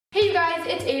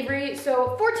guys, it's Avery.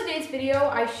 So for today's video,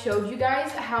 I showed you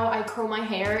guys how I curl my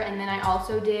hair, and then I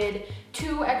also did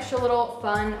 2 extra little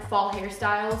fun fall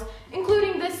hairstyles,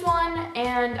 including this one,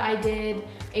 and I did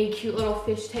a cute little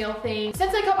fishtail thing.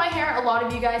 Since I cut my hair, a lot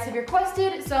of you guys have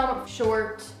requested some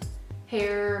short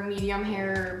hair, medium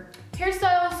hair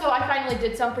hairstyles, so I finally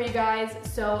did some for you guys.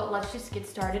 So let's just get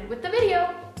started with the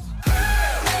video.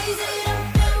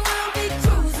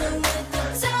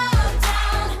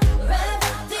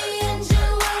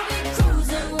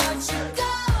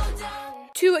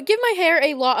 To give my hair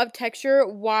a lot of texture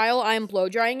while I'm blow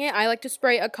drying it, I like to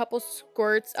spray a couple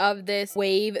squirts of this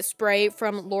wave spray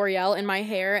from L'Oreal in my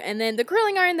hair. And then the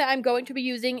curling iron that I'm going to be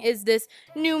using is this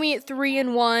Numi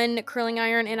 3-in-1 curling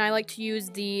iron, and I like to use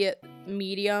the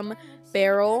medium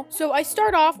barrel. So I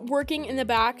start off working in the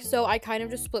back, so I kind of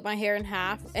just split my hair in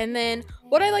half, and then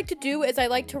what I like to do is I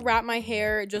like to wrap my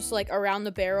hair just like around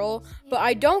the barrel, but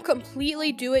I don't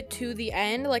completely do it to the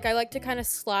end. Like, I like to kind of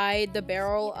slide the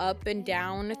barrel up and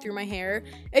down through my hair.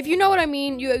 If you know what I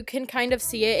mean, you can kind of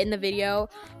see it in the video,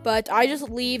 but I just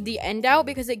leave the end out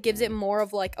because it gives it more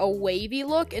of like a wavy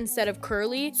look instead of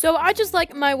curly. So I just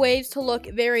like my waves to look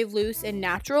very loose and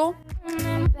natural.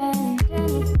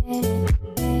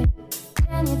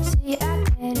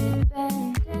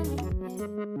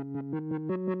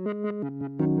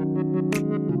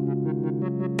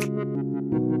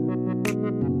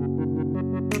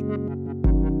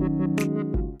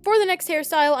 For the next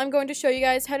hairstyle, I'm going to show you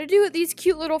guys how to do these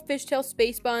cute little fishtail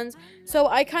space buns. So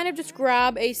I kind of just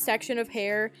grab a section of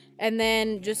hair and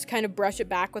then just kind of brush it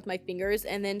back with my fingers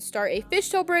and then start a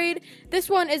fishtail braid. This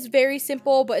one is very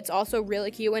simple, but it's also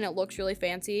really cute and it looks really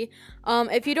fancy.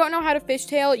 If you don't know how to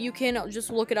fishtail, you can just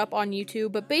look it up on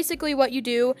YouTube. But basically what you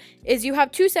do is you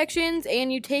have 2 sections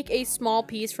and you take a small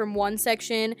piece from one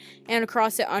section and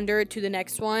cross it under to the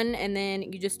next one, and then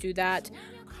you just do that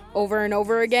over and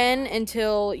over again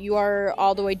until you are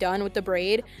all the way done with the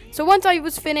braid. So once I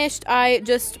was finished, I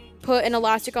just put an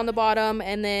elastic on the bottom,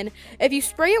 and then if you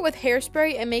spray it with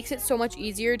hairspray, it makes it so much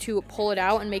easier to pull it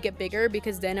out and make it bigger,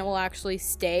 because then it will actually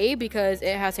stay because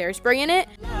it has hairspray in it.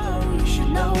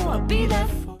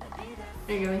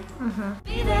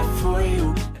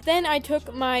 Then I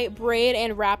took my braid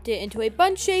and wrapped it into a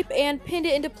bun shape and pinned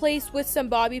it into place with some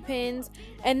bobby pins.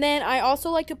 And then I also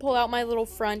like to pull out my little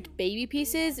front baby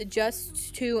pieces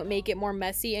just to make it more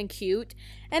messy and cute.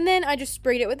 And then I just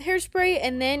sprayed it with hairspray,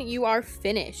 and then you are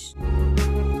finished.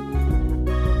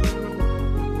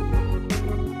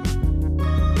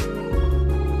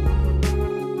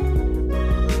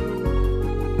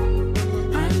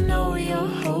 I know your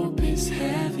hope is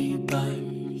heavy, but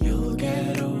you'll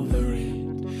get over it.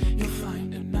 You'll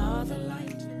find another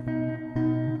light.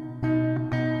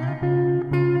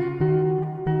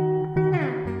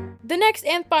 The next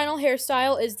and final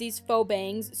hairstyle is these faux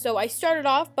bangs. So I started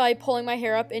off by pulling my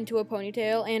hair up into a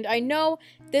ponytail, and I know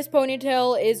this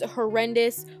ponytail is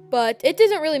horrendous, but it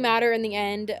doesn't really matter in the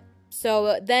end.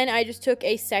 So then I just took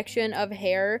a section of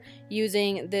hair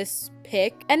using this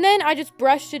pick, and then I just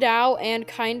brushed it out and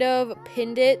kind of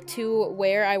pinned it to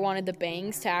where I wanted the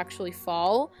bangs to actually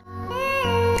fall.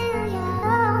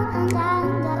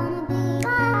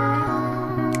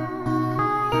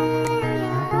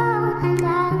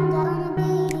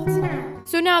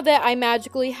 So now that I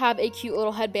magically have a cute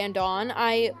little headband on,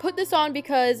 I put this on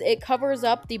because it covers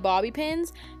up the bobby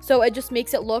pins, so it just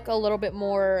makes it look a little bit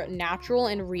more natural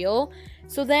and real.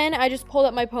 So then I just pulled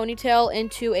up my ponytail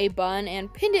into a bun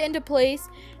and pinned it into place.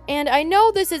 And I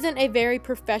know this isn't a very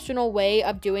professional way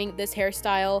of doing this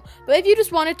hairstyle, but if you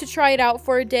just wanted to try it out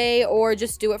for a day or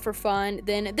just do it for fun,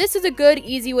 then this is a good,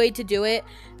 easy way to do it.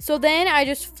 So then I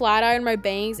just flat ironed my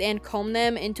bangs and combed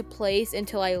them into place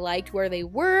until I liked where they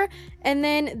were, and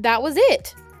then that was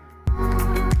it.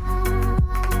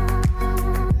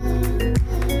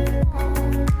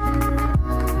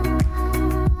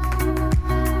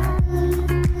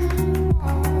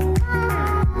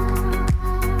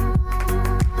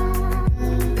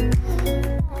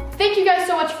 Thank you guys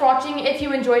so much for watching. If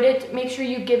you enjoyed it, make sure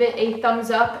you give it a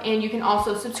thumbs up, and you can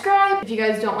also subscribe. If you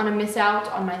guys don't want to miss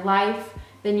out on my life,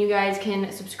 then you guys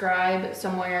can subscribe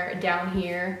somewhere down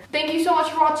here. Thank you so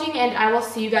much for watching, and I will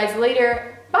see you guys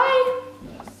later. Bye!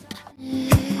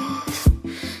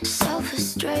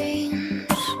 Self-restraint.